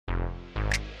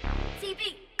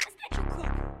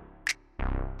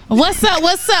What's up?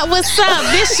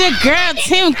 This your girl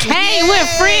TimK with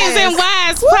Friends and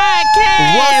Wives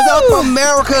Podcast. What's up,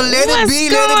 America? Let it be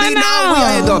now. We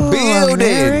are in the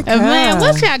building. Man,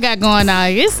 what y'all got going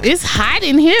on? It's hot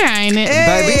in here, ain't it?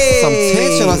 Baby, some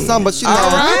tension or something, but you know,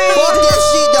 fuck that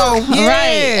shit though. Yeah.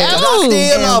 Right. I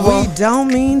still love her. We don't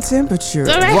mean temperature.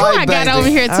 So who I got over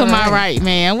here to my right,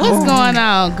 man? What's going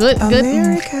on? Good.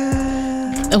 America.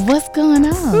 What's going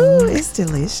on? Ooh, it's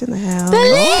Delish in the house.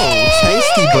 Delish.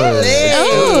 Tasty bud.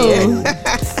 Ooh.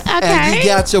 Okay. And you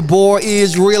got your boy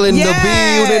Isreal in the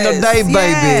building today, baby.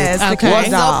 Yes, okay.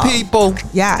 What's up, people?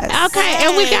 Yes. Okay,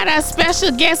 and we got our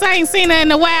special guest. I ain't seen her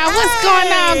in a while. What's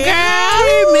going on, girl?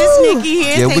 Hey, Miss Nicci here.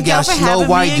 Yeah, Thank we got y'all for Snow having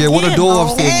White me here. What a again.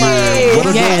 dwarf said, girl. What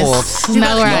a dwarf.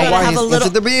 Snow White. have a little- into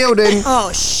the building.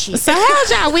 Oh, shit. So how's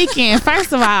y'all weekend?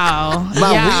 First of all,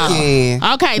 My weekend.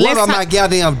 Okay, what let's about talk. my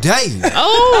goddamn day?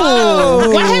 Oh,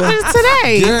 what happened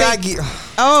today? Girl, I get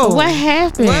What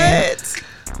happened? What?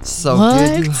 so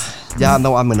What? good. Y'all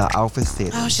know I'm in the office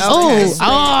setting.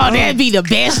 That'd be the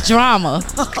best drama.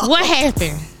 What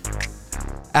happened?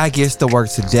 I guess to work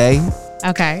today.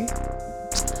 Okay.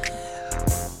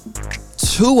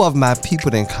 Two of my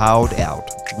people then called out.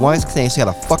 One saying she had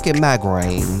a fucking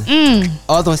migraine.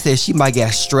 Other one said she might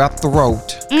get strep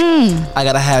throat. I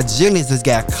got a hygienist that's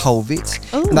got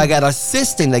COVID. And I got an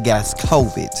assistant that got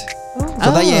COVID.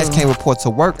 So they ass can't report to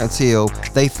work until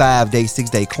they 5-day,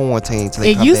 6-day quarantine. Till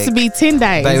they It come used back. to be 10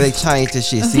 days. Baby, they changed this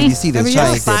shit. CDC done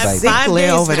changed that, baby. 5 Sickly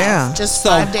days over now. there. Just So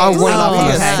 5 days. I'm running off on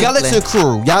okay. the skeleton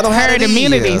crew. Y'all don't Herd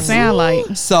immunity sound like.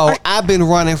 So I've been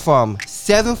running from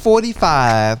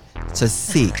 7:45 to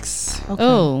 6.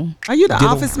 Oh, Are you the Get 'em.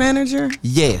 office manager?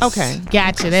 Yes. Okay.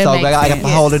 gotcha. That So makes I got sense. to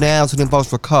hold it down so them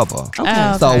folks recover.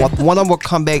 Oh, So okay. one of them will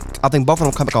come back. I think both of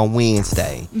them come back on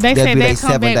Wednesday. They That'll said be they their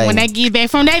come 7 back when they days. get back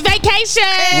from their vacation.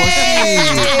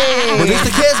 But it's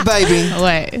the kids, baby.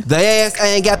 What? They ass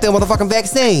ain't got their motherfucking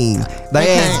vaccine. They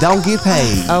ass don't get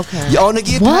paid. Okay. You only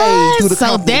get What? paid through the So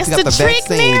company that's if you got the trick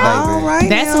vaccine, now? baby. All right.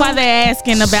 That's now. why they're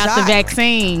asking about the Shot.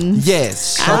 vaccine. Yes.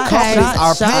 So Okay. companies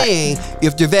are Shot. paying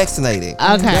if you're vaccinated.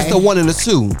 Okay. That's the one and the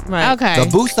two. Right. Okay. The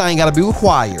booster ain't gotta be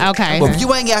required. Okay. But if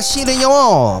you ain't got shit in your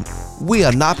arm, we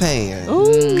are not paying.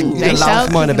 You They lost sure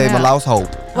money, keeping baby. it up. Lost hope.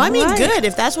 Well, I mean, Alright. good.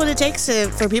 If that's what it takes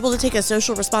for people to take a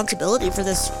social responsibility for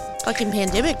this fucking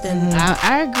pandemic, then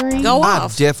I agree. go I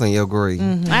off. definitely agree.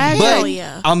 I But Hell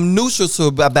yeah. I'm neutral to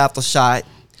about the shot.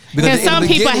 Because in the some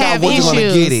people beginning, I have wasn't gonna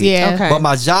issues. get it. Yeah. Okay. But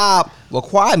my job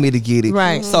required me to get it.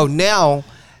 Right. So now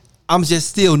I'm just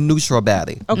still neutral about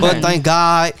it. Okay. But thank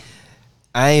God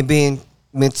I ain't been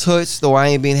touched or I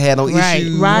ain't been had no Right,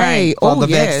 issues. Right. On Oh, the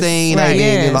yes. vaccine, I Right. ain't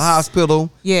been in the Yes. hospital. And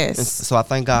Yes. so I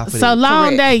thank God for So that.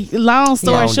 long day, long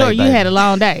story Long short, day, you baby. had a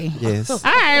long day. Yes. All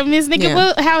right, Miss Nicci,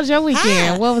 Yeah. how was your weekend?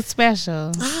 Hi. What was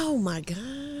special? Oh, my God.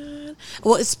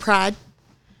 Well, it's Pride.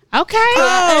 Okay.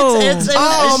 It's shout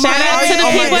out to the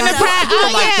people in the Pride. Oh,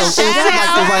 yeah, shout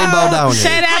like the rainbow down there.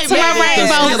 Shout out to Hey, my baby.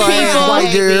 rainbow Still a people.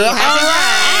 white girl.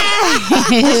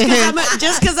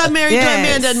 Just because I'm married to a man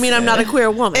Yes. doesn't mean I'm not a queer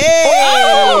woman.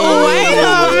 Oh, wait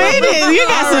a minute. You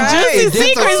got some All juicy right. This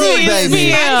secrets the tea, in this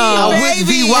baby. spiel. I wish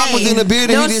V Rock was in the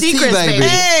building. No He did tea, secrets, baby. baby.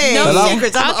 Hey. No Hello?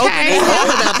 secrets. I'm open Okay. as hell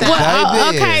about that.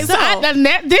 Well, Baby. okay, so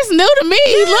this new to me.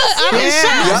 Look, I'm in Yeah.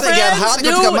 shock. Y'all done got hot.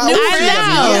 New- Got my new own friends, friends.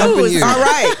 new Yeah, up in news. here. All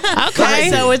right. Okay.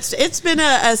 So it's been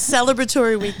a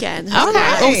celebratory weekend. Okay.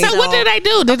 Right. So what did they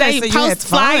do? Did Okay, they so you post had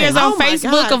fun. flyers on Oh my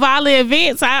Facebook God. of all the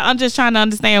events? I'm just trying to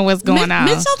understand what's going on.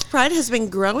 Mid-South Pride has been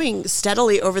growing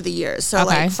steadily over the years. So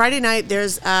Okay. like Friday night,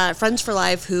 there's Friends for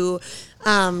Life who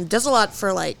does a lot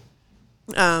for like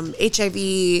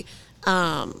HIV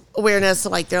awareness. So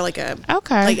like they're like a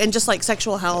and just like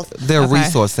sexual health. Their Okay.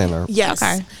 resource center. Yes.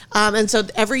 Okay. And so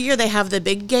every year they have the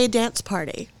big gay dance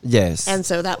party. Yes. And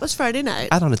so that was Friday night.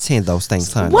 I don't attend those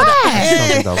things, honey. Why? I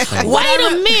don't do those things. Wait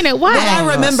a minute. What I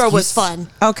Why? remember was fun.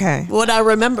 Okay. What I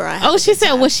remember, I had Oh, she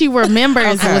said what she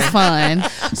remembers Okay. was fun.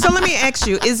 So let me ask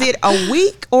you: is it a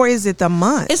week or is it the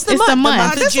month? It's the It's the month.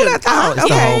 month. of That's June. what I thought. It's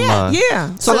the Okay. whole month. Yeah.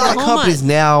 So a lot the of whole companies month.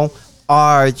 now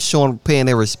are paying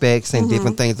their respects and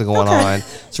different things are going on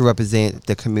to represent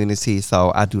the community.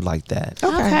 So I do like that.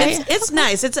 Okay. It's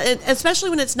nice. It's especially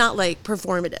when it's not like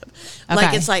performative. Like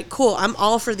Okay. it's like cool. I'm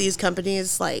all for these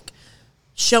companies like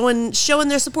showing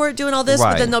their support, doing all this,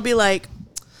 Right. but then they'll be like,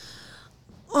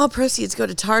 all proceeds go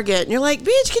to Target, and you're like,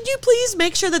 bitch, could you please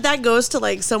make sure that goes to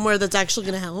like somewhere that's actually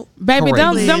going to help? Baby, Correct.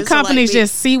 them Please, companies like me.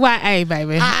 just CYA,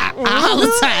 baby. All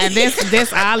the time.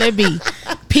 That's all it be.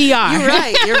 You're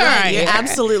right. You're right. You're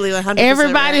absolutely 100%.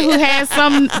 Everybody right. who has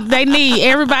something they need,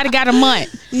 everybody got a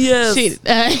month. Yes. Shit,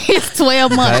 it's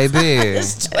 12 months.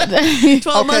 Baby.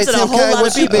 12 months and a TimK, whole lot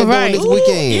what of you people. been doing Right. this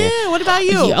weekend? Yeah. What about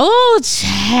you? Oh,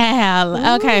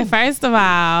 child. Okay, first of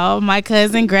all, my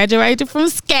cousin graduated from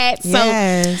SCAT, so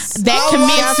Yes. that Oh,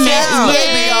 commencement. shout out,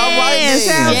 baby. All right, Yes,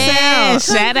 then. yes,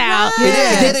 shout out. Did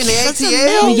that in the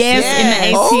ATL? Yes,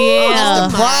 in the Oh, ATL.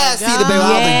 that's the prize seat, baby.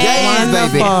 All the Yes. games,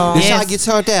 baby. Wonderful. Did Yes. y'all get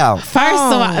turned out? First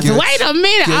of all, Good. wait a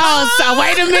minute. Good.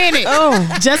 Wait a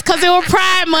minute. Just because it was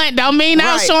Pride Month don't mean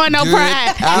I was Right. showing no Good.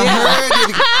 pride.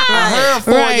 I heard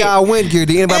four Right. of y'all went good.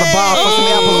 Did anybody ball for some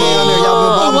apples down there? Y'all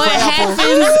been balling What for apples?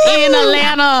 happens in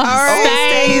Atlanta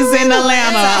right. stays in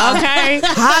Atlanta, okay?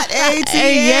 Hot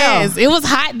ATL. Yes, it was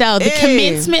hot though. The Hey.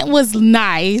 commencement was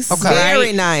nice. Okay.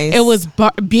 Very nice. It was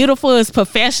beautiful. It was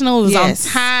professional. It was Yes.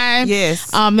 on time. Yes.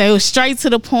 It was straight to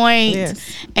the point. Yes.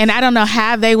 And I don't know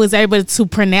how they was able to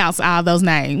pronounce all those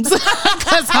names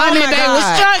because honey, my they God.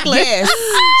 was struggling. Yes.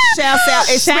 Shouts out,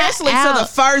 especially to out. the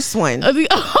first one.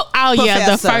 Oh yeah,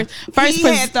 the Professor. first. He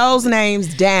had those names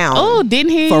down. Oh,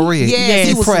 didn't he? For real. Yes,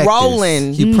 he was practiced.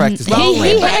 rolling. He practiced. He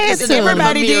rolling. had to.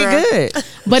 Everybody did good.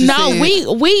 But She no,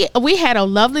 said- we had a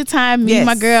lovely time. Me Yes. and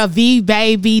my girl V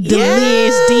Baby,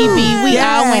 Delish, DB. We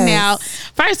all went Yes. out.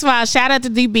 First of all, shout out to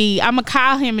DB. I'ma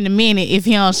call him in a minute if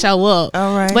he don't show up.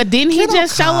 All right. But didn't he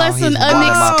just show call us an his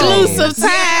mama. exclusive time?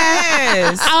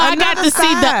 Yes. Oh, I got Another to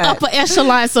see the side. upper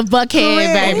echelons of Buckhead,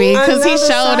 Correct. baby, because he Another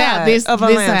showed out side this of this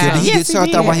Atlanta. time. Did he Yes, get turned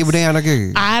he out while did. he was down there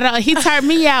good? I don't. He turned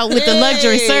me out with the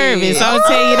luxury Hey. service. I'll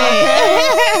tell you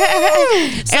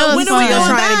that. So It was when are we fun. going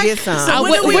Trying to back? get some. So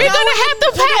when are we we're going? gonna have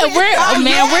to pay.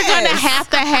 We're gonna have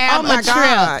to have Oh my a trip.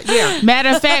 God, yeah. Matter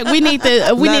of fact, we need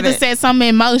to Love it. set something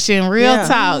in motion. Real Yeah.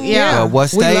 talk. Yeah.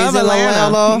 What We stays love in Atlanta.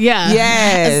 Atlanta? Yeah.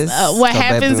 Yes. What So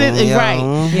happens baby, is yeah.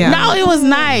 right. Yeah. No, it was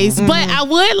nice, but I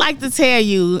would like to tell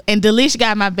you, and Delish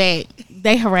got my back.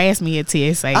 They harassed me at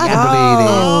TSA. I y'all. can believe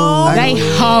it. I They can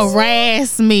believe it.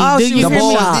 harassed me. Oh, Do she you The was hear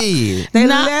me? boys shocked. did. They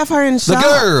No. left her in The shock.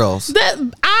 girls.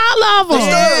 All of them.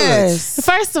 Yes.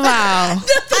 First of all,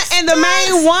 And the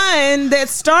main one that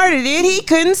started it, he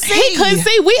couldn't see. he couldn't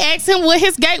see. We asked him what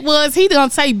his gate was. He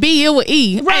gonna say B, it was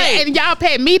E. Right. And y'all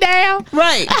pat me down.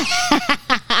 Right.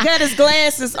 Got his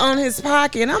glasses on his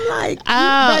pocket. And I'm like,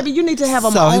 Oh. baby, you need to have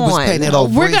them So on. he was painting that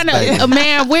old We're breast, baby. gonna,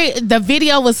 man. The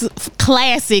video was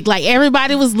classic. Like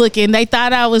everybody was looking. They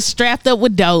thought I was strapped up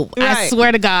with dope. I Right.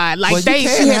 swear to God. Like Well, they. you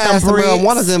she can't had them have some bricks.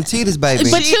 one of them titties, baby.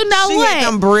 But you know she what? had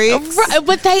them bricks. Right,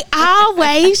 but they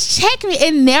always check me.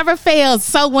 It never fails.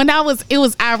 So when it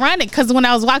was ironic because when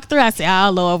I was walking through, I said, "Oh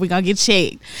Lord, we're gonna get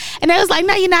checked," and they was like,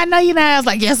 "No, you're not. No, you're not." I was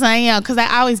like, "Yes, I am," because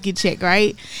I always get checked,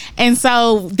 right? And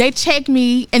so they checked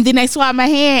me, and then they swiped my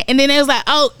hand, and then it was like,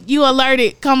 "Oh, you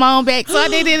alerted. Come on back." So I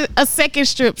did a second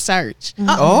strip search.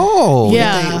 Oh.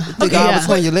 Yeah. They got Yeah.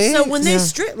 between your legs? So when they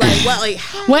strip, like what, like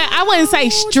Well, I wouldn't say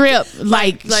strip,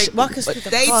 like walk us through the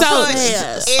They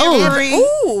process. touched Oh. every.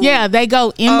 Ooh. yeah, they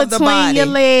go in Of the between your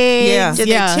body. legs. Yeah. Did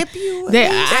they tip you?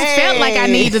 I felt like I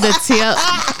needed a tip.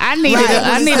 I needed Right.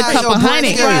 I need a Besides couple your hundred.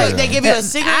 breast area. Right, they give you a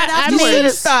cigarette I You mean, should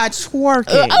have afterwards. started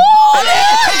twerking.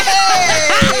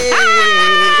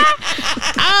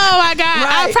 Oh my God!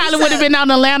 I Right. probably would have been on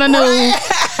Atlanta News,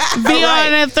 be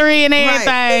on the 3 and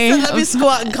everything. Let me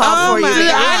squat and cough Oh for you. my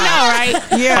Yeah, God. I know,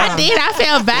 right? Yeah. I did. I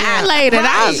felt violated.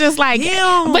 I was Right. just like,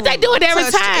 Yeah. but they do it every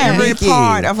Touched time. every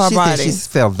part of her she body. Said she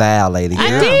felt violated. I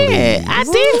Girl, did. please. I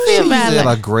did feel She said violated.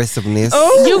 aggressiveness.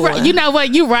 You right. You know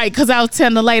what? You right. Because I was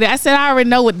telling the lady, I said, I already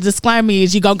know what the disclaimer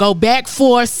is. You gonna go back,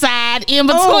 forth, side, in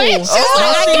between. She's like,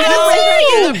 I she gotta knows. tell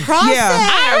you. The process. Yeah.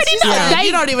 I already know. Yeah. They,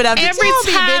 You don't even have to every tell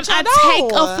me, time bitch, I I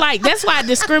take know. a flight. That's why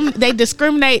they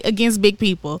discriminate against big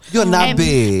people. You're not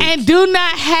big. And do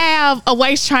not have a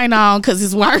waist trainer on because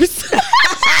it's worse.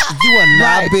 You are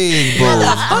not big, boo.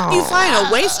 Fuck you find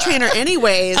a waist trainer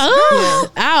anyways. I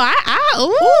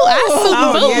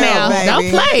super boot now. baby. Don't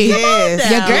play. Yes.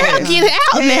 Your girl, get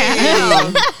out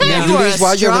now. Now, You are Delish,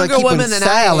 while you're a stronger keeping woman than I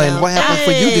silent, am. what happened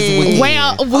for you this weekend?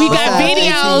 Well, we got Besides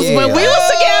videos ATL. when we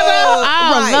was together.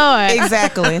 Oh Right. Lord,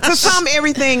 Exactly. To sum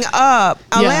everything up,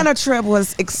 Atlanta trip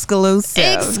was exclusive.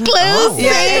 exclusive.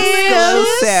 Yeah,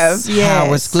 exclusive. Yes.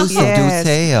 How exclusive? Yes. Do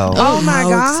tell. Oh my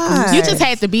God. You just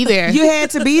had to be there. You had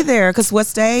to be there because what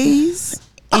stays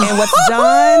and what's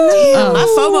done. My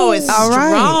FOMO is All right.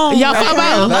 strong. Your right FOMO.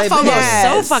 now. My Baby. FOMO is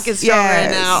so Yes. fucking strong right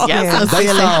Yes. now. Yes. Yes. They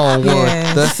song was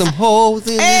Yes. there's some hoes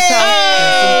in this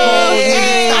house.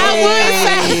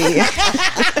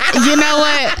 You know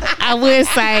what? I would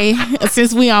say,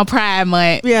 since we on Pride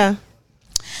Month, Yeah.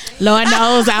 Lord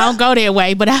knows I don't go that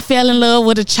way, but I fell in love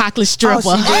with a chocolate stripper.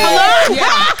 Oh, she did.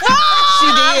 Yeah.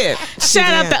 She did.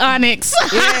 Shout out to Onyx.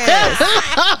 Yes.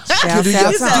 Shout Do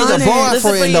out your to Onyx.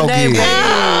 boyfriend don't give?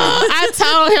 I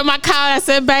told him, I called, I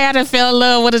said, babe, I done fell in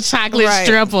love with a chocolate Right.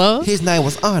 stripper. His name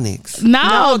was Onyx.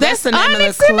 No, that's the name of the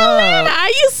Onyx in club. Atlanta. Are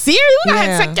you serious? We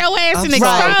Yeah. gotta take your ass I'm and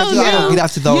sorry, expose but I don't you. get out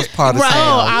to those parts of Right.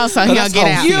 town. Oh, also, he But don't that's get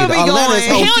Whole out. City. You'll be Atlanta's going.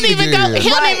 Whole He don't City, even go. girl. He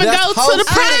don't even That's go to Whole the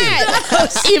City. pride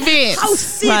event.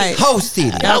 Right. Whole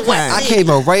City. Okay. I can't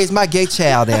even raise my gay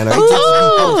child down there. It just be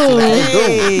Whole City. I can't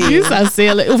do it. You so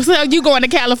silly. So you going to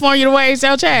California to raise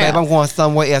your Babe, child? I'm going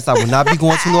somewhere else. I will not be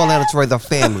going to New Orleans to raise a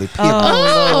family. Period.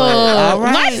 Oh, All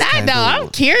right. why not though? I'm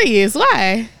curious.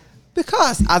 Why?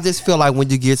 Because I just feel like when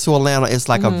you get to Atlanta, it's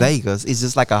like a Vegas. It's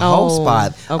just like a whole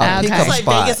spot, okay. a pickup It's It's like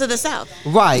spot. Vegas of the South.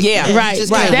 Right. Yeah. You Right, just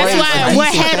right. can't That's raise why a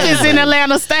what decent happens family. in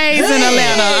Atlanta stays in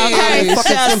Atlanta. Okay, Hey,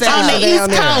 fucking Shout Temptation on the down East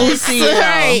there. Coast, Yeah.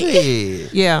 right?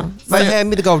 Shit. Yeah. They had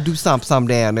me to go do something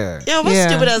down there. Yeah, what Yeah.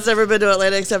 stupid has ever been to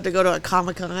Atlanta except to go to a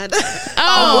Comic-Con?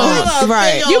 Oh,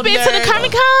 Right. you been to the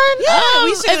Comic Con? Yeah, we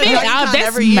used to go to event. Comic-Con Oh, that's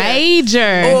every year.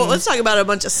 major. Oh, let's talk about a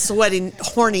bunch of sweaty,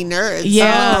 horny nerds.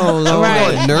 Yeah, Oh, Lord.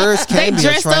 right. Nerds They can be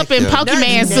dressed up in attractive.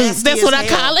 Pokemon They're suits. That's what I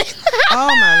nasty as call it. Oh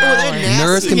my Oh, they're Lord. nasty.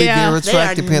 Nerds can be Yeah. very They are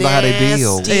attractive depending on how they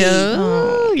build. nasty.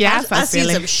 Ooh, yeah, I I seen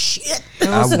silly. some shit. It was I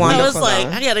would. I was wonderful. like,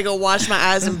 though. I gotta go wash my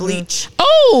eyes and bleach.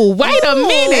 Oh, wait a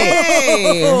minute.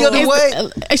 Hey. The other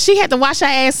way, She had to wash her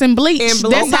ass in bleach. In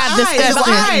bleach. That's how Eyes,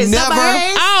 disgusting. eyes. never.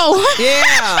 Oh,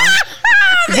 Yeah.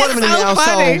 Wait a minute now.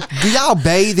 funny. So, do y'all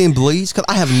bathe in bleach? Because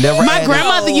I have never. my had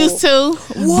grandmother No. used to.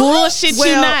 Bullshit you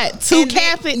Well, not. Two and then-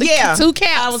 caps, yeah. two I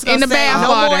caps was gonna in the say, bath no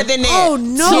water. more than that. Oh,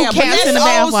 no. Two Yeah, but caps in the that's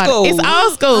bath old water. school. It's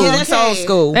old school. Yeah, that's old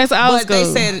school. That's old But they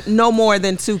school. said no more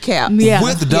than 2 caps. Yeah.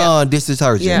 With Dawn dish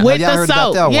detergent. Yeah. Have With y'all the heard about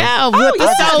soap. that one? Yeah, with Oh, the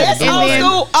yeah, soap. that's And old then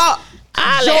school.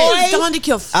 It's Dawn to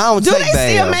kill. I don't Do take they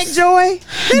baths. still make Joy?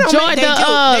 They don't Joy, make the,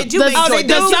 they do. They do make oh, joy. they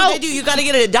do? They do. You gotta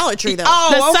get it at Dollar Tree though. the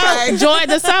Oh, okay. soap. Joy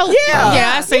the soap. Yeah.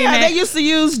 Yeah, I seen Yeah, that. they used to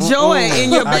use Joy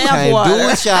in your I bath can't water. do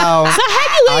it, y'all. So how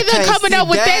you I even can't coming up sit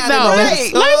with that down though? in the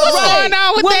Right. Like what's Right. going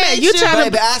on with What that? makes You you- trying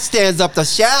Baby, to I stands up the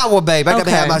shower, baby. I gotta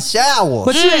Okay. have my shower.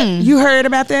 But you heard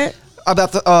about that?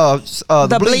 About the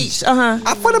The bleach. Uh-huh.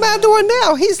 I what am I doing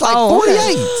now? He's like Oh, okay.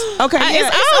 48. Okay, yeah,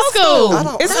 it's old school. I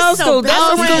don't- It's That's old so school. bad. That's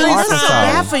That's the Arkansas. real so reason.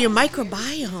 bad for your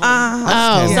microbiome.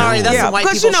 Oh. Sorry, that's some white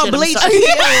Because people you know shit. I'm bleach sorry.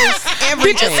 kills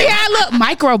everything. Did you see how I look?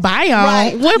 Microbiome.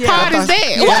 Right. What Yeah. part is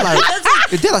that? Yeah, like,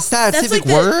 That's is that a That's scientific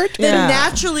like word? the Yeah.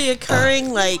 naturally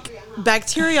occurring like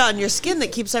bacteria on your skin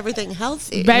that keeps everything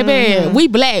healthy. Baby, we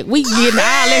black. We getting all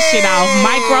that shit off.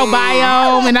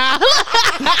 Microbiome and all.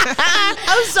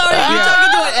 I'm sorry, you're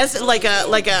talking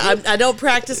to I don't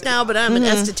practice now, but I'm an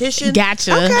esthetician.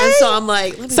 Gotcha. And so I'm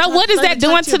like, let me So talk- what is let me that talk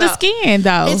doing you to the about- skin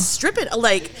though? It's stripping.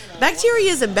 Like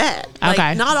bacteria isn't bad. Like,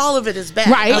 Okay. not all of it is bad.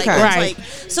 Right, Like, okay. it's right.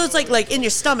 So it's like in your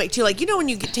stomach too. Like when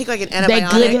you take like an They're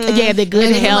antibiotic. good. Yeah, they're good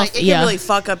and it can, health. like, it can Yeah. really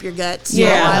fuck up your guts. Yeah.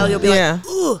 For a while, you'll be Yeah. like,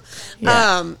 ooh.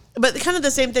 Yeah. But kind of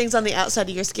the same things on the outside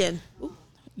of your skin.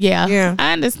 Yeah. Yeah.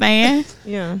 I understand.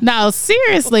 Yeah. No,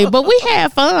 seriously, but we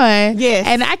had fun. Yes.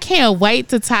 And I can't wait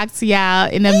to talk to y'all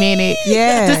in a minute.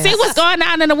 Yes. To see what's going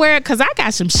on in the world, because I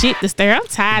got some shit to stir. I'm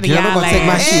tired of Girl, I'm y'all. gonna take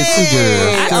my ass. shit too, girl.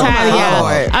 I'm Oh, tired of my y'all.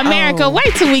 Lord. America, Oh.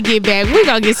 wait till we get back. We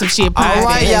gonna get some shit All popping.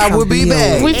 right, y'all, we'll be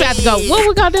back. We about to go. What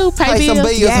we gonna do? Pay Pay some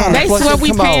bills? bills, honey. They Plus swear it, we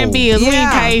come paying on. bills. We ain't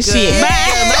Yeah. paying shit.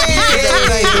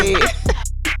 Good. Bye.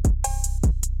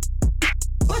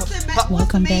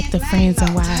 Welcome back to Friends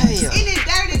and Wives. Damn.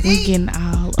 We getting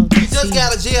all of the Just tea.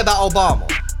 got a jib about Obama.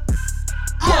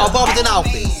 Obama's in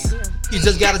office. He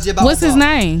just got a jib about What's his Obama.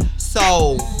 name?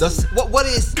 So, what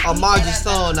is Margie's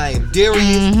son name?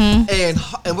 Darius,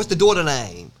 and what's the daughter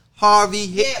name?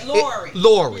 Harvey. Lori.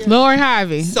 Lori. Lori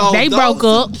Harvey. So They those broke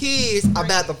up. two kids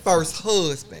about the first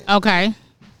husband. Okay.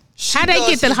 She How they does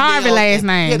get the his Harvey nails last and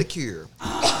name? Pedicure.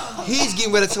 He's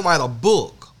getting ready to write a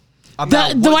book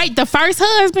about Wait, the first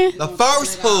husband? the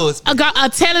first husband.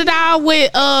 Tell it all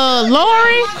with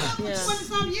Lori.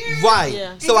 Right.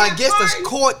 So I guess the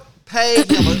court paid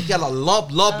him a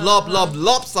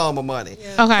lump sum of money.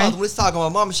 Okay. When we was talking to my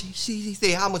mama, she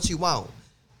said, "How much you want?"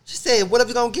 She said, "Whatever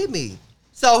you gonna give me."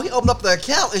 So he opened up the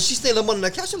account and she sent him money in the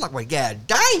account. She was like, "Well, god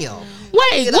damn."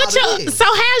 Wait, Get what out of your? here. So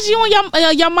how's you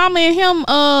and your mama and him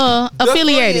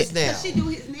affiliated? Good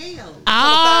friends now.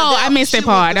 Oh, I missed that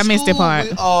part. I missed that part.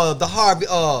 With, the Harvey,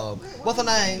 what's her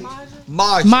name?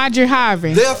 Marjorie. Marjorie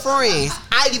Harvey. They're friends.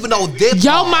 I didn't even know their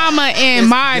Your mama and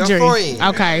Marjorie. They're friends.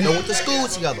 Okay. They went to school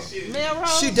together.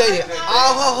 She dated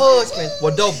all her husbands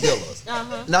were dope dealers.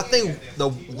 And I think the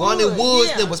one in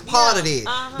Woods that was part of it.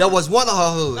 That was one of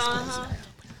her husbands.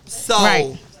 So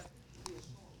Right.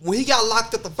 when he got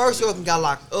locked up, the first husband got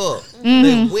locked up.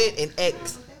 They went and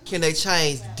asked can they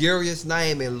change Darius'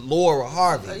 name and Laura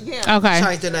Harvey? Okay.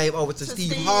 Change the name over to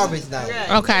Steve Harvey's name.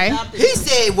 Okay. He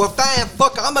said, well, fine,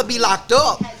 fuck it, I'm going to be locked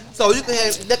up. So they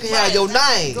can have your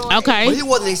name. Okay. But he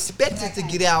wasn't expected to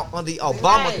get out on the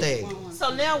Obama thing.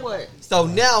 So now what? So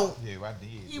now,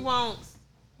 He won't.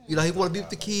 you know, he want to be with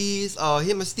the kids.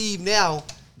 Him and Steve now,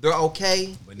 they're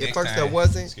okay. But At first there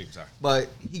wasn't. But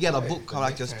he got a book called,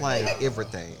 I Just Explained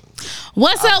Everything.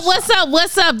 What's up?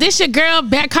 This your girl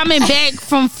coming back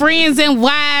from Friends and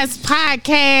Wives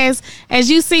podcast. As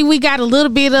you see, we got a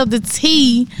little bit of the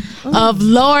tea of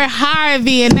Lord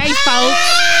Harvey and they folks.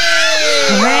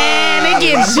 Man, it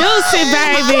gets juicy,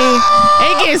 baby.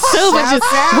 It gets super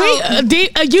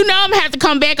juicy. You know I'm gonna have to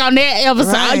come back on that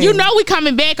episode. Right. You know we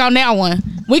coming back on that one.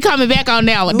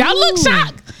 Don't look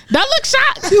shocked. Don't look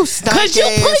shocked. You stank you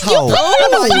put it on the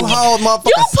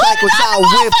motherfucking table.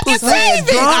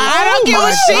 I don't give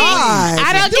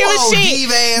a shit.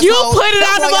 You put it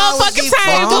on the motherfucking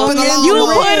table.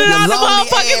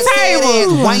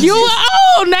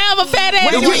 Now I'm a fat ass.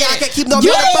 First of all,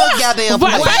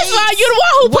 you the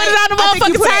one who put it on the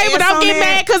motherfucking table. Don't get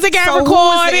mad because it got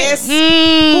recorded.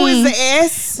 Who is the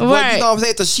S? Right. You know what I'm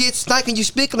saying? The shit stinking you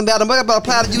speaking about. I'm about to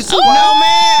apply to you too. No,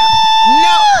 ma'am.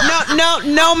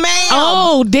 No, ma'am.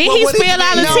 Oh, did he spill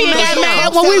out the tea and got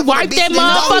mad when we wiped that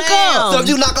motherfucker up? So if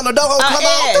you knock on the door, come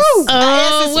on through.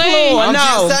 Oh, wait.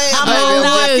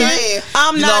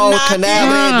 I'm not knocking.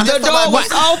 The door was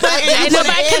open. Ain't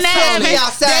nobody conniving.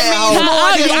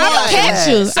 I'ma catch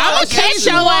you. I'ma catch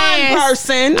your ass.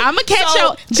 I'ma catch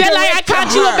you. Just like I caught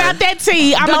you about that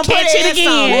tea. I'ma catch it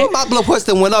again. My blood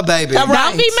pressure went up, baby.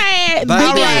 Don't be mad. Be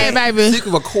glad, baby. You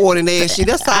can recording that shit.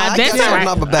 That's all right. That's all right.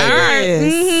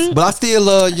 Baby. But I still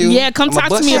love you. Yeah, come talk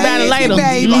to me about it later.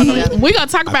 We're going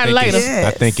to talk about it later.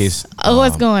 I think it's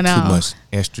what's going on? Too much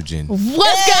estrogen.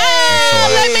 What's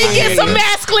good? Let me get some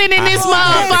masculine in this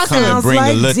motherfucker. Come and bring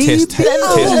a little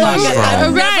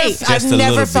testosterone. Right. Just a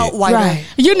little bit. Right.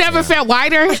 You never felt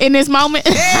whiter in this moment?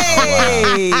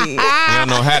 Hey. I don't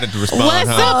know how to respond. What's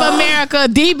up, America?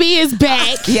 DB is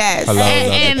back. Yes. Hello,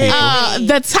 and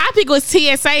the topic was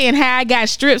TSA and how I got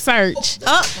strip searched.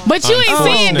 But you ain't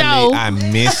see it though. I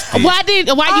missed it. Why you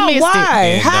missed why?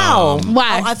 it? And, How?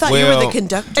 Why? I thought you were the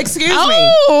conductor. Excuse me.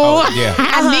 Oh,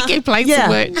 yeah. Nicky played too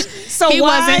much. So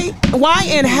why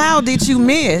and how did you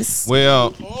miss?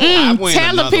 Well, I went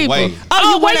tell the another people. way.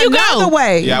 Oh, where you another go?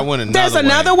 way. Yeah, I went another There's way.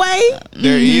 another way?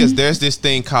 There is. There's this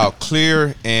thing called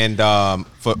Clear, and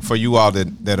for you all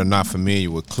that are not familiar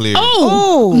with Clear.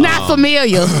 Oh, not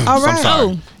familiar. All right. I'm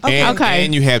sorry. Okay.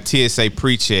 And you have TSA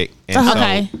pre-check. And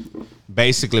Okay. so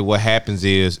basically what happens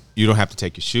is you don't have to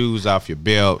take your shoes off, your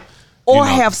belt. Or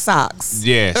have socks.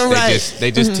 Yes. Right.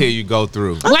 They just tell you go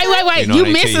through. Wait. You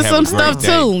they missing tell you some have a stuff great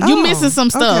day. too. You missing some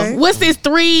stuff. okay. What's this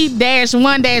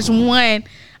 3-1-1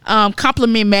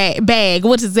 compliment bag?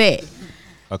 What is that?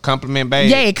 A compliment bag?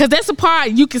 Yeah, because that's a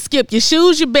part you can skip. Your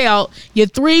shoes, your belt, your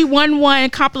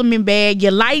 3-1-1 compliment bag,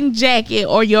 your lighting jacket,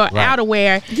 or your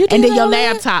outerwear, and then your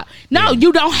laptop. No,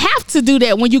 you don't have to do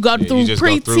that when you go through just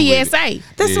go through with pre-TSA.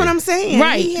 That's what I'm saying.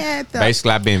 Right. He had the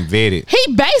Basically, I've been vetted.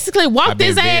 He basically walked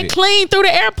his ass vetted. clean through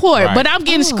the airport, Right. but I'm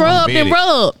getting scrubbed and vetted.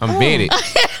 rubbed. I'm vetted.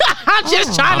 I'm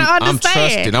just trying to I'm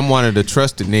understand. trusted. I'm one of the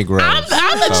trusted Negroes. I'm a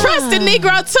trusted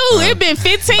Negro too. It been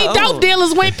 15 dope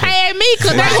dealers went past me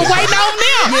because they were waiting on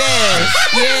them.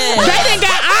 Yeah. They done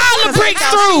got all the bricks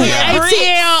through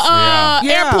ATL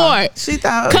airport. She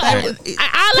thought All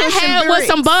I had was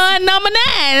some bun number 9.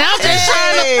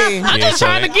 I'm just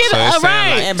trying to get it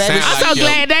right. I'm so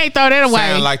glad they ain't throw that away.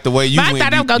 Sound like the way you But went. I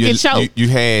thought I was gonna get choked. You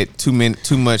had too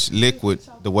much liquid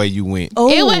the way you went.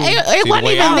 It wasn't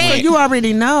even that. you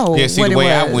already know. Yeah, see what the it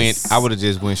way I was. went, I would have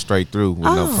just went straight through with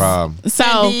no problem.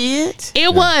 So Did?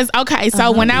 it was okay.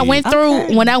 So when I went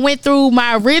through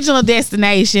my original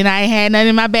destination, I ain't had nothing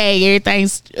in my bag.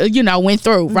 Everything's went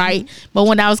through right. But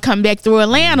when I was coming back through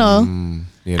Atlanta,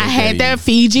 I had that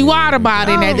Fiji water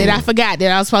bottle in there that I forgot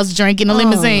that I was supposed to drink in the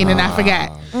limousine, and I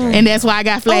forgot, and that's why I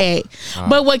got flagged.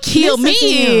 But what killed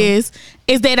me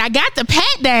is that I got the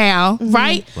pat down,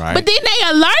 right? But then they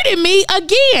alerted me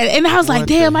again, and I was like,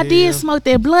 damn, I did smoke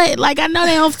that blunt. Like, I know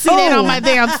they don't see that on my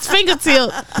damn fingertip.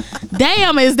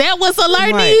 Damn, is that what's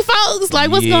alerting these folks?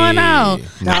 Like, what's going on?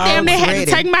 I damn near had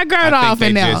to take my girdle off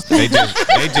in there. They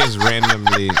just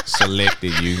randomly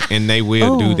selected you, and they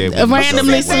will do that. When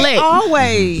Randomly you go that way. select.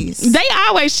 Always. They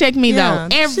always check me Yeah,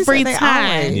 though, she every said they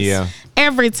time. always. Yeah.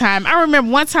 Every time. I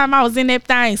remember one time I was in that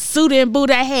thing, suited and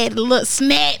booted. I had a little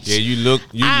snatch. Yeah, you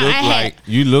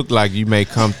look like you may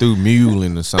come through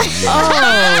muling or something.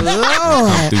 Oh,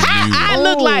 Lord. I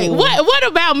look like what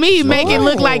about me make it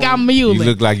look like I'm muling? You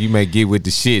look like you may get with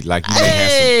the shit, like you may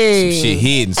have some shit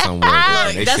hidden somewhere.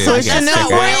 Man. They That's said, we that's gotta not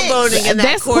check out. whale boning in that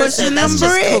That's course. pushing That's them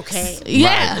just bricks. cocaine.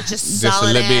 Yeah. It's just Just a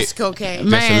solid little ass bit. cocaine.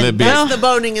 Just a little bit. Man, That's the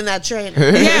boning in that train.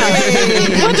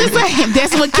 Yeah. What you say?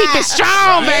 That's what keep it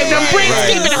strong, baby. Them bricks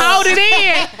Right. keep it holding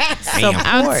in.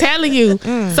 I'm telling you.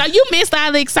 So you missed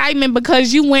all the excitement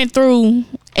because you went through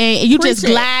and you just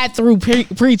Preach it. glide through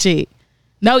preach it.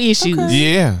 No issues.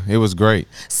 Yeah, it was great.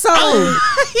 So, Oh.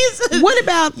 what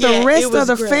about the Yeah, rest it was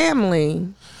of the great. family?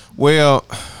 Well,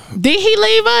 Did he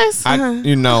leave us? I I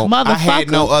had no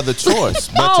Motherfucker. other choice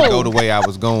but to go the way I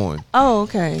was going. Oh,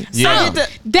 okay. Yeah.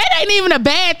 That ain't even a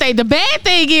bad thing. The bad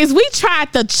thing is we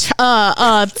tried to tail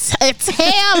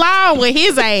on with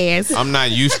his ass. I'm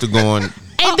not used to going.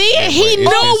 And then he It's been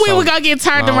knew we so were gonna get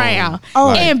turned long. around.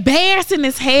 Oh. Embarrassing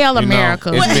as hell, You know,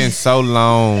 America. it's been so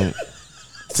long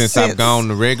since I've gone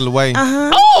the regular way.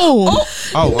 Oh,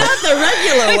 Oh, Not the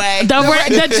regular way.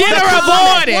 the general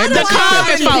border, the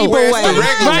common folk. Way. the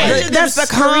regular way? Right. That's the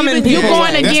common people. You're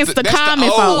going way. against the That's common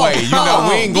old folk. way. You know,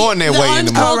 we ain't going that The way anymore.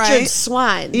 uncultured Alright.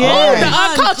 swine. Yeah. Oh, the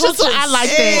Right. uncultured. I like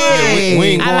that. Hey. We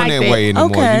ain't I going like that that. way anymore.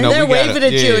 Okay. You know, They're we gotta- waving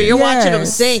at you. yeah. You're watching them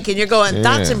Yes. sink, and you're going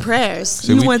thoughts Yeah. and prayers.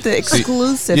 See, You we- went the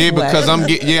exclusive Yeah, way.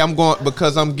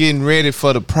 because I'm getting ready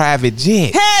for the private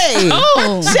jet. Hey,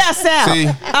 Oh, shouts out. See,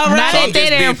 All Not so right. at I'm that just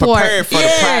being airport. prepared for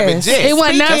Yes. the private jet. it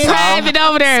wasn't Speaking- no private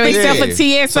over there except for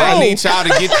TSA. So I need y'all to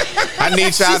get. I need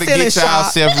y'all to still in get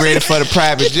shock. yourself ready for the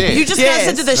private jet. You just Yes. got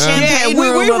sent to the Yeah, champagne we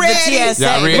room of ready. the TSA.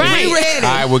 Y'all ready? Right. We ready.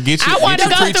 All right, well get I your want to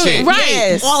go through pre-check. it. Right.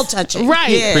 Yes. Wall touching. Right.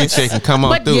 Yeah. Pre-check and come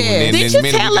on But through. yeah. And then Did in you a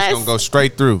minute tell we just us- gonna go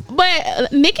straight through.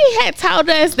 But Nicci had told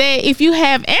us that if you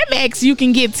have Amex, you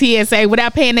can get TSA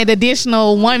without paying that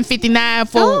additional $159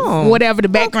 for Oh. whatever the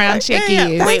background check Yeah,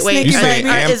 is. yeah. Wait, Nicci, You said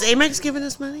is Amex giving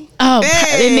us money? Oh,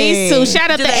 Hey. it needs to. Shout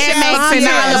out to Do they Amex and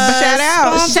all the Shout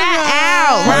out. Shout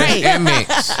out. Right.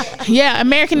 Amex. Yeah,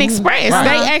 American Express. Right.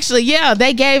 They actually,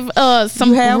 they gave some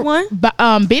You have one?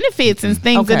 benefits and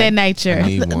things Okay. of that nature. I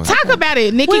need one. Talk about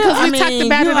it, Nicci, Well, because I we talked mean,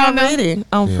 about you it on the. already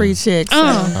on pre-check. So.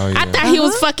 Oh, yeah. I thought he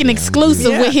was fucking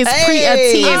exclusive with his Hey.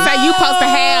 TSA. You supposed to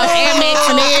have Amex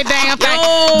and every damn thing,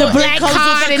 the black comes with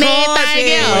card the and card, everything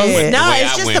yeah. else. Yeah. No, way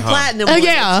it's I just went the home. platinum.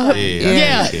 Yeah, one.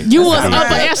 yeah. Yeah. You was That's all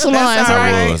upper right. echelons, That's all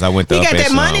right? I went to He got upper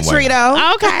that money echelon tree way. though.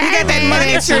 Okay, He got that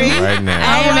money tree. Right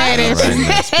now. I ain't mad at you. Right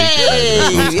now. Speak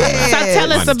Yeah. So tell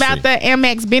us Money about tree. the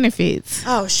Amex benefits.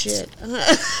 Oh shit.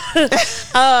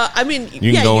 I mean,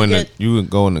 You can go in get, you can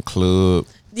go in the club.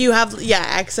 You have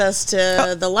access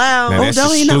to the lounge. Now, that's You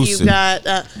exclusive. got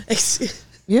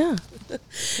Yeah.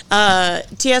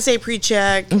 TSA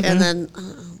pre-check and then a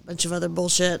bunch of other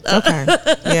bullshit. Okay.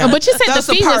 Yeah. But you said Those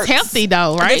the are fee was perks. hefty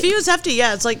though, The right? fee was hefty.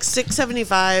 Yeah, it's like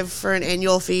 $675 for an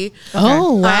annual fee.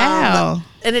 Oh wow.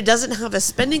 And it doesn't have a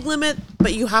spending limit,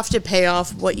 but you have to pay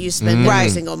off what you spend every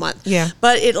Right. single month. Yeah.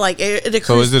 But it accrues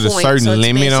So is it a points, certain so it's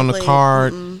limit on the basically-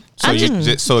 card?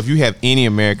 So if you have any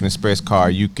American Express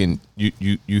card, you can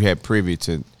you have privy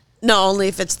to. No, only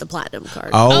if it's the platinum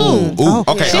card. Ooh,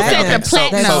 okay. She okay, said okay. the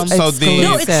platinum. So then,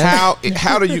 No, it's-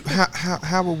 how do you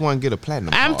how would one get a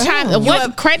platinum? I'm card? trying to.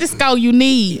 What credit score you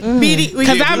need?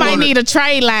 Because Yeah, I you might wanna- need a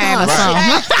trade line or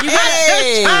something.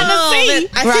 Hey. Trying to Oh, see. man,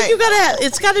 I Right. think you gotta.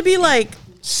 It's got to be like.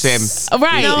 7.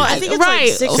 Right. No, I think it's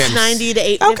right. like $690 to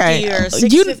 $850 Okay. or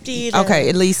 $650. Okay.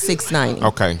 At least $690.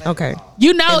 Okay. Okay.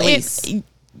 You know At it's. least.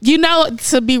 You know,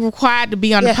 to be required to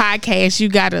be on the podcast, you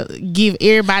gotta give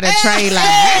everybody a trade line.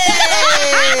 Yes.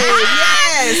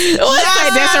 We'll say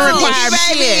that's a requirement.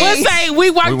 baby. We'll say we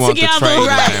work We want the together. trade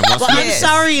Right. line. Once Well, we- I'm Yes.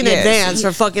 sorry in Yes. advance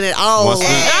for fucking it all Once away.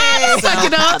 we- Don't fuck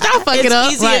it up. Don't fuck It's it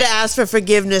up. easier Right. to ask for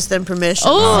forgiveness than permission.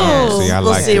 Oh. See, I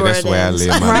We'll like see it. where That's it where I is.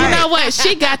 live my You life. know what?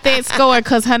 She got that score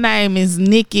because her name is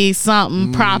Nicci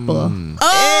something proper.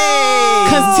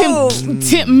 Cause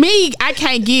me, I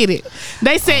can't get it.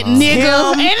 They said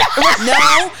nigga.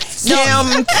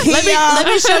 Let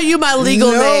me show you my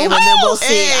legal name and then we'll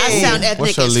see. I sound ethnic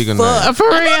What's your as legal fuck. name? For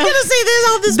real. I'm not gonna say this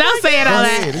on this. Don't say it all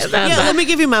podcast. that. Yeah, let me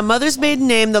give you my mother's maiden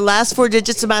name, the last 4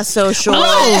 digits of my social,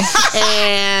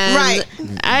 and Right.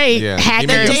 Hey, Yeah. hacker. Give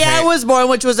me the your day I was born,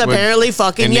 which was apparently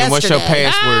fucking And then yesterday. what's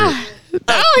your password?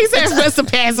 Oh, he said what's the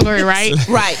password, right?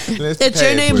 Right. It's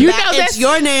your name. You know it's that's-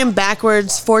 your name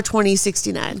backwards.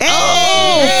 42069.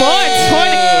 Oh,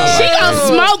 420. She gonna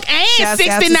smoke and Shouts out to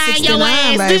 69 your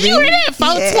 69, ass. Did you baby. hear that?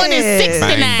 420, Yes.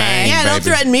 69. Bang, bang. Yeah, don't baby.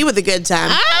 threaten me with a good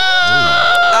time.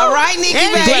 Oh. All right, Nicci,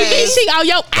 Baby, baby. she on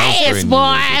your ass, threaten me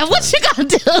boy. with What you gonna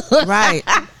do? Right.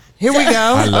 Here we I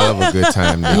go. love a good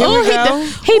time. Though. Oh, we go.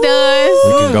 he does.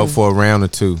 We can go for a round or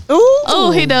two. Ooh.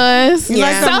 Oh, he does.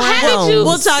 Yeah. So how did you?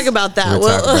 We'll talk about that. We'll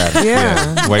talk about it.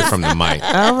 Yeah. Away from the mic.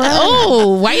 All right.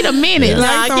 Oh, wait a minute. No, Like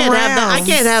I some can't have that. I rounds.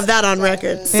 can't have that on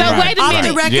record. So wait a Off the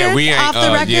minute. record? Yeah, we ain't. Off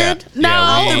the record? Yeah, No. yeah, we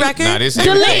Off the ain't. record? Nah, this Delish.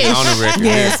 everything on the record.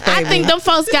 Yes, I baby. think them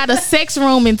folks got a sex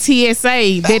room in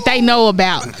TSA that they know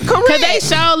about. Cause they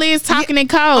surely is talking in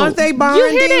code. Aren't they You bonding?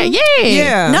 hear that? Yeah.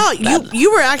 Yeah. No,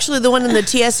 you were actually the one in the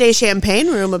TSA champagne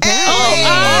room, apparently.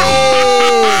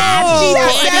 She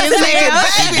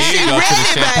She did go to the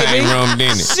champagne room,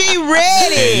 didn't it? She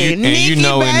ready. And Nicci, you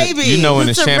know, baby. in the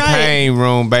That's right. champagne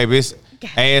room, baby, it's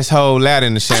asshole out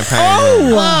in the champagne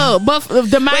room. Whoa, but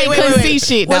the man Wait, couldn't wait.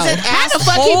 see shit. Was though. it How the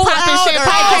fuck he asshole popping out or champagne?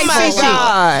 Oh Can't my see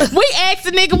God. shit. We asked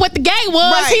the nigga what the game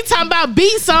was. Right. He talking about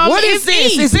B song. What is It's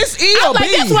this? E. Is this E I'm or like,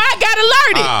 B? that's why I got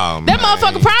alerted. Oh, That man.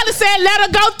 motherfucker probably said let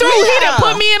her go through. He Yeah. done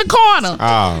put me in the corner.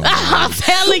 Oh, I'm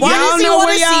telling you. Why Y'all does he know want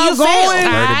where to see y'all you fail? going?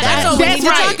 That's what we That's need to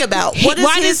right. talk about. What is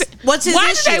Why what's his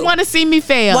why issue? do they want to see me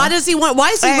fail? Why does he want? Why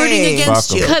is he rooting Hey. against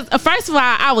Fuck you? him. Because first of all,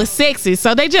 I was sexy,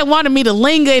 so they just wanted me to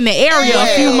linger in the area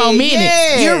a few more minutes.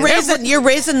 Yeah. You're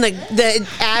raising the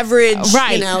average,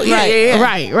 Right, you know,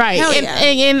 right. Hell And,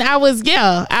 yeah. and I was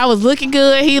looking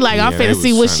good. He like, I'm Yeah, they finna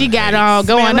see was what trying she to got hate. on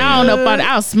going Smelling on up good. on.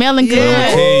 I was smelling good. Yeah.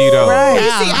 I tell you though. Right.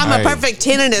 You see, I'm a Hey. perfect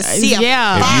 10 and a C.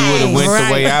 Yeah. If you would have went Right.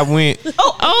 the way I went,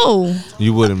 Oh,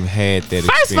 you would have had that.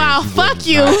 first of all, experience. fuck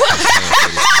you. wouldn't have had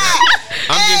that.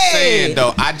 I'm just saying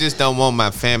though, I just don't want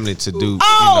my family to do,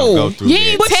 go through You that.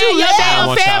 ain't But tell you your left. I don't damn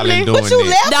want y'all family. in doing But you that.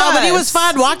 left No, but he us. was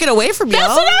fine walking away from That's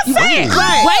y'all. what I said.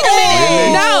 Right. Wait a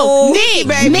minute. No, Oh, Nick,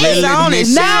 baby, Nick. it's on it.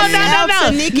 No, Shout no, out no,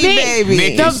 to no. Nicci, Nick. baby.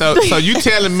 Nikki, so you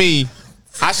telling me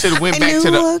I should have went back to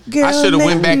the? I should have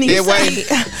went back that way.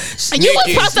 You was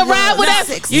Nikki. supposed to ride with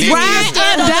us. You Ride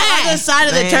stand or on the die. other side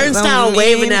of the Man, turnstile don't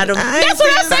waving mean- at him. That's what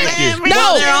I Thank said. you. No,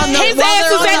 While they're on the- his while ass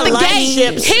they're was on at the the light gate.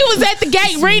 ships. He was at the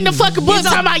gate reading the fucking book,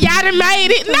 talking about y'all done made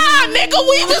it. Nah, nigga,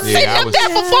 we was Yeah, sitting I up was- there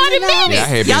for 40 Yeah, I minutes.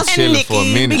 had Y'all been chilling for a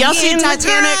Nicki, minute. Y'all seen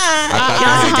Titanic? I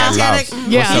thought that got lost.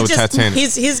 Yeah. What's up with Titanic?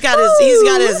 He's got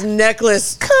his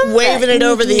necklace waving it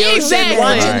over the ocean, Exactly.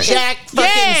 watching Right. Jack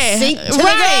fucking sink to the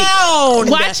right. ground.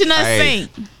 Watching us Hey.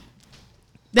 sink.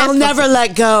 I'll never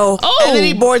let go. Oh. And then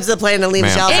he boards the plane and leaves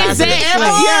Man, y'all back. Exactly.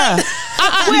 Yeah.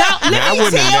 No, Man, I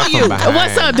wouldn't have left you. him behind.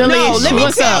 what's up, Delish? No, let me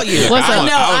What's tell up? you. What's I up?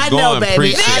 was- I know, going baby.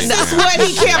 precinct. This is what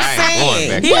he kept I ain't going saying.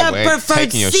 back He that had way. preferred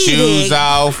Taking your seating. shoes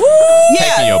off, Yeah.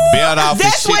 taking your belt off.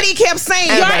 That's and what shit. he kept saying.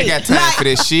 Everybody got time for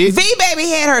this shit. V baby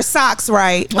had her socks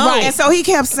right. Right. And so he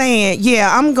kept saying,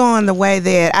 yeah, I'm going the way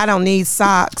that I don't need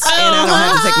socks and I don't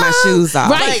have to take my shoes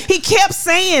off. Right. He kept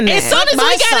saying that. As soon as My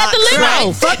we got out the socks. limo.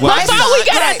 Right. Fuck Well, I Before just- we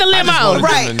got out the I just limo. wanted them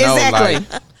Right, to know, exactly.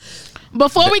 like,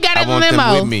 Before we got I out the want them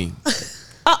limo. with me.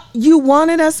 You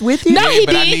wanted us with you? No, he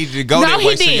but I did. needed to go No, that he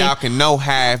way so did. y'all can know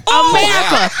how. America,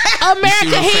 America,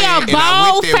 what I'm he saying? a And I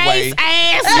bald went that way, face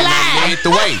ass And I lie. led the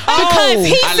way. Because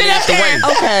he I sit led up the there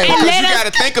way. Okay. and Because let you us.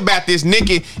 got to think about this,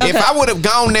 Nikki. If I would have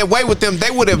gone that way with them, they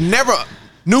would have never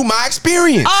knew my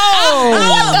experience.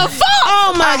 What the fuck?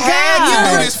 Oh my I had to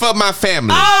God. do this for my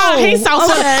family. Oh, he's so okay.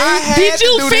 funny. I had Did to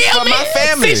you do this feel for me? my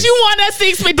family. Since you want us to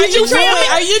explain, did you feel me?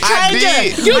 Are you I trying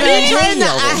did. to? You are did. you trying to?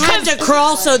 I had to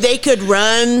crawl so they could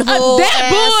run. Whole That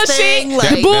ass bullshit. thing, The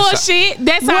like- bullshit.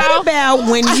 That's What all. about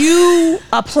when you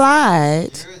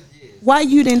applied? Why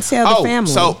you didn't tell the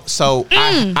family? so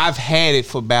I've had it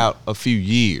for about a few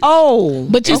years. Oh,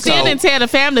 But you Okay. still didn't tell the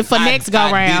family for next go I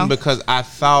didn't round. because I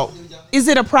thought is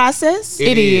it a process?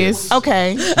 It is.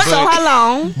 Okay. So how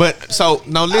long? But so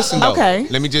no, listen though. Okay.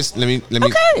 Let me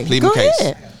Okay, plead go my case.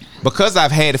 ahead. Because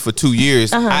I've had it for 2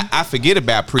 years, I forget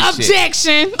about pre-check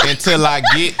Objection. until I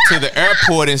get to the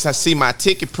airport and I see my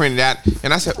ticket printed out,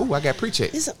 and I said, "Ooh, I got pre-check."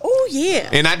 Oh yeah.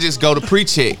 And I just go to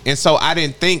pre-check, and so I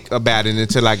didn't think about it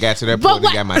until I got to the airport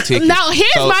and got my ticket. Now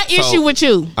here's my issue with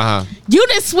you. You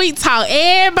done sweet talk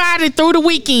everybody through the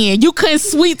weekend. You couldn't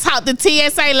sweet talk the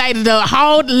TSA lady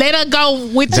to let her go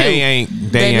with They you.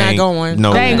 ain't. They not going.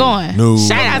 No, They ain't going. No.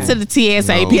 Shout out to the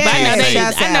TSA No. people. Yes, I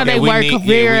know shout they out. work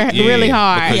really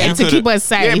hard because you to keep coulda- us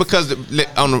safe. Yeah, because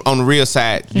on the real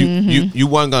side, you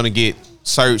weren't gonna get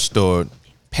searched or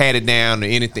patted down or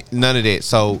anything, none of that.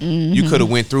 So you could have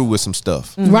went through with some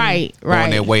stuff. Right.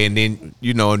 Going that way, and then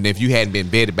and if you hadn't been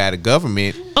vetted by the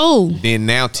government, then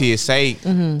now TSA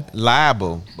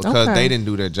liable because Okay. they didn't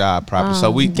do their job properly.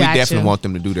 So we Gotcha. definitely want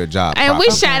them to do their job. And properly.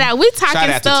 we shout out. We talking Shout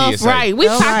out to stuff, TSA. right? We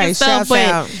All talking right, stuff, shouts but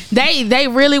out. they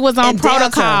really was on And Delta.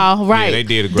 protocol, right? Yeah, they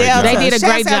did a great Delta. job. They did a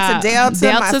great Shouts out job. to Delta.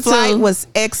 Delta My flight too. was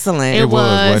excellent. It was.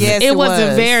 wasn't it? Yes, It was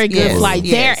a very good Yes, flight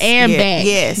there yes, and yes, back.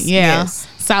 yes, Yeah. yes.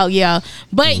 So yeah,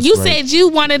 but you great. said you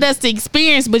wanted us to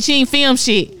experience, but you ain't film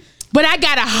shit. But I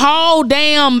got a whole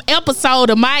damn episode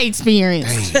of my experience.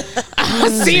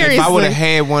 Seriously. If I would have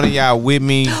had one of y'all with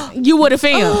me, you would have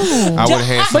filmed. I would have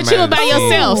had somebody. But you were by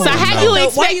yourself. So how you Why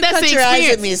expect you us cut to your eyes at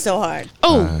experience? me so hard?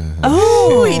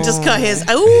 Oh, He just cut his.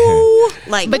 Ooh,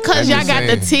 like because y'all got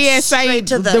the TSA, Straight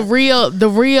to the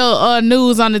real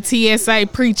news on the TSA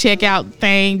pre-checkout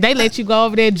thing. They let you go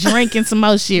over there drinking some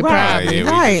more shit. Right. Probably. We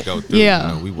just go through.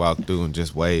 Yeah. We walked through and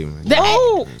just waved.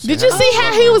 Did you see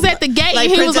how he was at the gate Like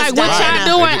and he was Princess like, "What y'all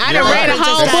Diana. doing?" I done read a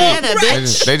whole Diana, book.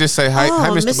 bitch. They just say, "Hi,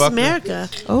 Mr. Miss Buckner. America.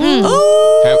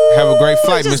 Have a great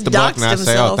flight, just Mr. Buckner." I doxed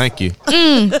say, "Oh, himself. thank you."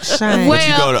 Shame. But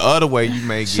you go the other way, you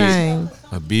may get Shame.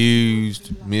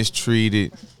 abused,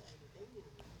 mistreated,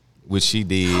 which she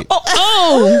did.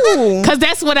 Because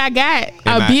that's what I got.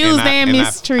 Abused and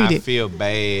mistreated. I feel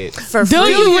bad. Do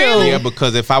you really? Yeah,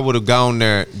 because if I would have gone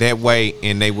there that way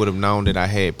and they would have known that I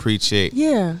had pre-check,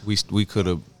 Yeah. we could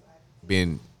have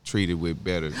been treated with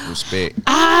better respect.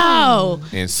 Oh.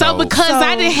 And So because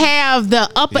I didn't have the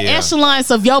upper Yeah.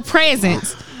 echelons of your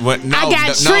presence. But no, I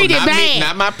got treated not bad.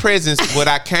 not my presence. What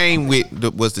I came with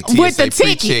was the TSA With the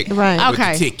ticket. pre-check. Right. With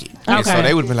Okay. the ticket. And so Okay.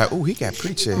 they would have been like, "Oh, he got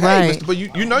pre-check." Hey, Right. Mr. But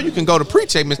you know you can go to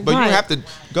pre-check, Mr. But Right. you have to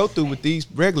go through with these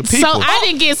regular people. So I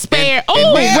didn't get spared. And-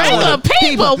 Oh, and regular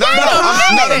people. No, Wait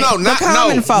a minute. not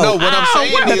common folk. No, what I'm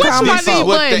saying what- is, which one this is these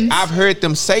what they- buttons? I've heard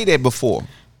them say that before.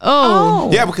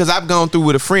 Oh. Yeah, because I've gone through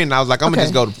with a friend. And I was like, I'm gonna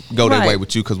Okay. just go that Right. way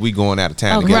with you because we going out of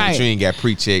town Okay. together. Right. But you ain't got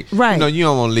pre-check. Right. You know, you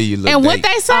don't want to leave your little And what date.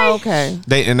 they say? Oh, okay.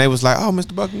 They was like, "Oh,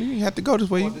 Mr. Buckner, you have to go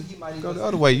this way. You go the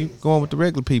other way. You going with the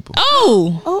regular people."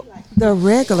 Oh. Oh, the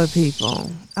regular people.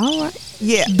 All right.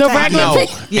 Yeah. The regular No,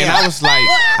 people. and I was like,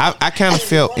 I kind of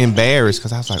felt embarrassed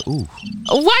because I was like, "Ooh,"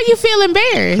 Why you feel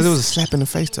embarrassed? because it was a slap in the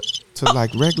face to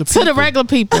like regular To people. the regular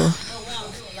people.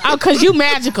 Oh, because you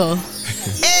magical.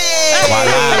 Voila,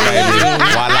 baby.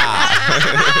 Voila.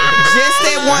 Just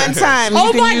that one time. Oh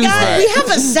you can my use God, it. we have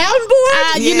a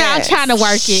soundboard. You know, I'm Yes. trying to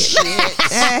work it.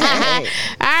 Hey.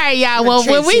 All right, y'all. Well,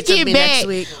 Trade when we seats with get me back, next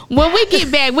week.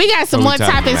 we got some What more we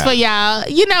talking topics about? for y'all.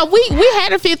 You know, we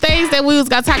had a few things that we was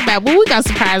gonna talk about, but we gonna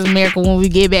surprise America when we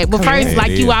get back. But first, Yeah,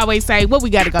 like it you is. always say, what we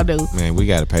gotta go do? Man, we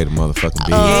gotta pay the motherfucking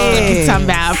bills. Yeah. Talking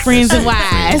about friends and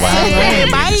wives. Wow.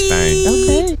 Bye.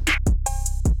 Okay.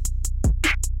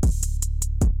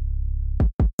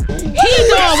 He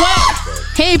doing what?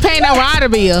 He ain't paying no water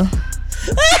bill.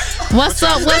 What's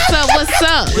up? What's up? What's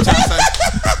up? What y'all say?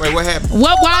 Wait, what happened?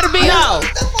 What water bill? No.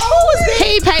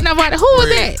 He ain't paying no water. Who was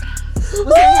that?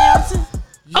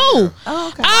 Oh,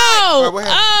 Okay. oh, What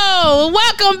happened? oh!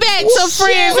 Welcome back to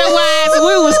Friends and Wives.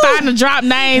 We were starting to drop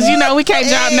names. You know we can't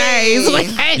drop names. We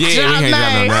can't Yeah, we drop can't drop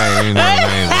no names. names. We know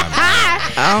names.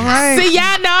 All right. See,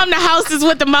 y'all know I'm the hostess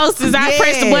with the mostest. I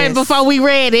pressed the button Yes. before we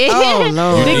ready. Oh,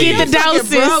 Lord. To get the Broke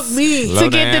doses. me. To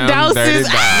get the doses.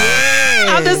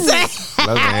 I'm the second.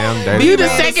 Slow down, dirty You the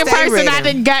dog. second Stay person I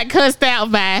ready. done got cussed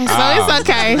out by, so it's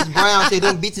okay. Brown said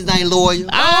them bitches ain't loyal.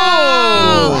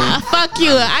 Oh, fuck you!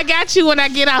 I got you when I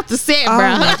get off the set, Oh,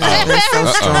 bro. my God. That's so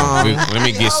strong. Let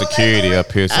me get security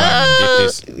up here so I can get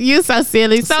this. You so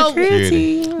silly. So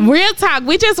Security. real talk,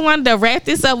 we just wanted to wrap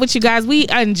this up with you guys. We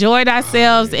enjoyed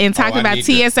ourselves and talking about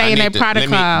TSA and their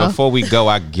protocol. Before we go,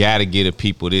 I gotta get the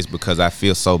people this because I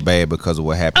feel so bad because of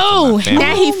what happened. Oh, to my family.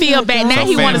 now he feel bad. Now So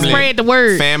he want to family- spread the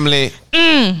word. Family,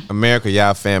 America,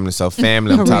 y'all family. So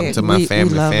family, I'm Correct. talking to my We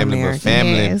family, love family, America. but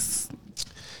family. Yes.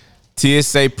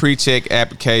 TSA pre-check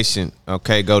application.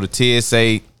 Okay, go to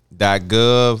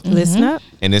TSA.gov Listen up.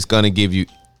 and it's gonna give you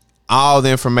all the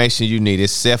information you need.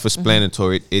 It's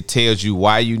self-explanatory. It tells you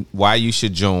why you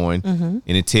should join, and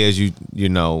it tells you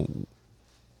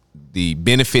the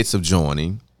benefits of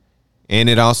joining, and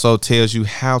it also tells you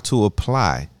how to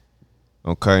apply.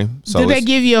 Okay, so Do they it's-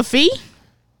 give you a fee?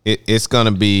 it's going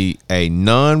to be a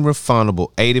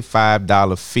non-refundable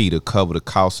 $85 fee to cover the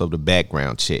cost of the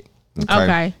background check.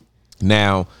 Okay.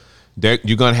 Now,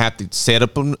 you're going to have to set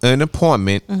up an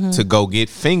appointment to go get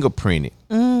fingerprinted.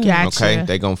 Gotcha. Okay,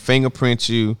 they're going to fingerprint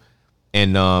you,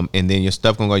 and then your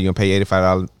stuff going to go. You're going to pay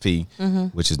 $85 fee,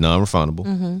 which is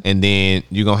non-refundable. And then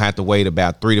you're going to have to wait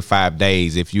about 3 to 5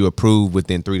 days. If you approve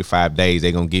within 3 to 5 days,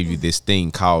 they're going to give you this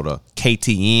thing called a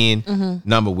KTN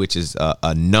number, which is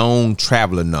a known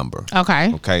traveler number.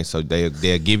 Okay. Okay, so they'll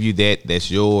give you that.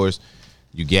 That's yours.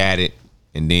 You got it,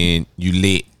 and then you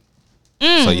lit.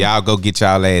 So y'all go get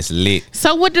y'all ass lit.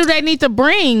 So what do they need to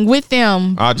bring with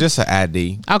them? Just an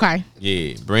ID. Okay.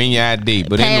 Yeah, bring your ID.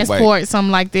 But Passport, anyway,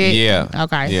 something like that. yeah.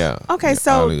 Okay. Yeah. Okay, Yeah,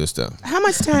 so all the good stuff. how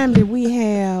much time did we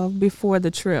have before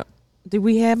the trip? Did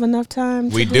we have enough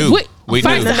time? We do. We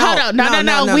First, do. hold on.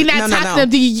 No. We not talking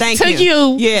to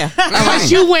you. Yeah.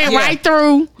 Because you went right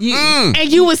through.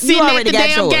 And you was sitting at already the got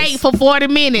damn yours. gate for 40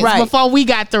 minutes Right. before we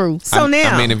got through. So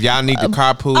now. I mean, if y'all need the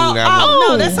carpool, Oh,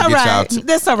 no, that's all get y'all right. to-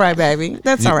 That's all right, baby.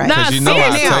 That's all right. Nah, Because you know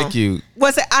seriously. I'll take you.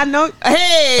 What's it? I know.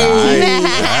 Hey. All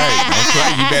right.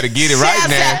 Okay, you better get it right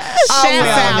now. Shout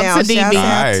out to DB. Shout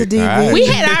out to DB. We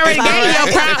had already gave you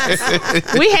your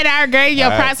props. We had already gave you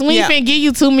your props. We ain't finna give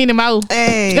you too many more.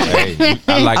 Hey. Hey,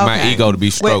 I like my Okay. ego to be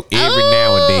stroked every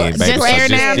now and then, baby. Just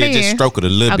every now and just then. stroke it a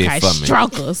little Okay, bit for me.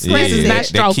 strokers. Yeah, This is not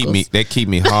strokers. that keep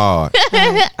me hard.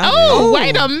 Oh,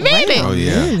 wait a minute. Oh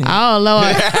yeah. Oh,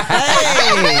 Lord.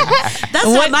 That's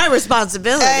not my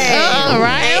responsibility. All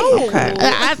right. Okay.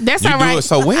 That's You all do right. it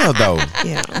so well though.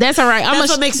 Yeah. That's all right. That's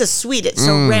what makes it sweet. It's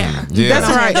so rare. Yeah.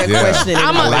 That's right. That question.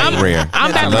 I like rare. I'm I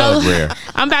about love to go. rare.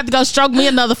 I'm about to go stroke me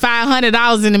another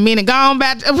 $500 in a minute. Go on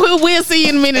back. We'll see you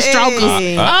in a minute, strokers.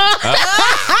 Hey.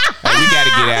 Hey, we got to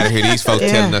get out of here. These folks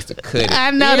telling us to cut it.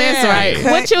 I know that's right.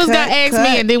 Cut, What you was gonna cut, ask cut.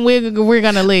 me, and then we're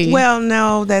gonna leave. Well,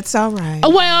 no, that's all right.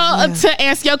 Well, to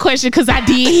answer your question, because I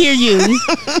did hear you.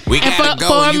 We And got to go.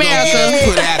 for You gonna America. get us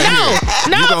put out of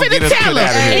here. No, You I'm gonna finna get us tell put out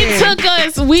of her. here. It took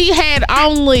us. We had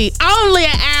only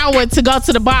an hour to go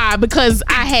to the bar because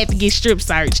I had to get strip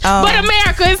searched. Oh. But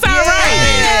America, it's all right.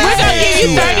 Yeah. We're gonna give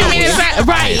you 30 minutes. Right,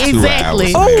 I had 2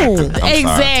 exactly. hours, man. Oh. I'm sorry.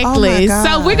 Exactly. Oh my So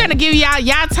God. we're gonna give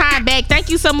y'all time back. Thank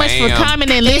you so much for Bam. coming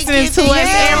and listening to us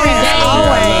Yes. every day.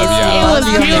 Always. It was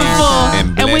Love y'all. beautiful,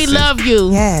 And and we blessings. love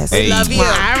you. Yes. Hey. Love you.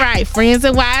 All right, Friends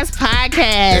and Wives podcast.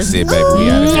 That's it, baby. We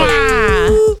out of here.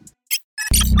 Mwah.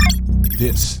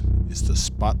 This is the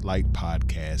Spotlight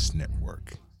Podcast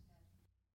Network.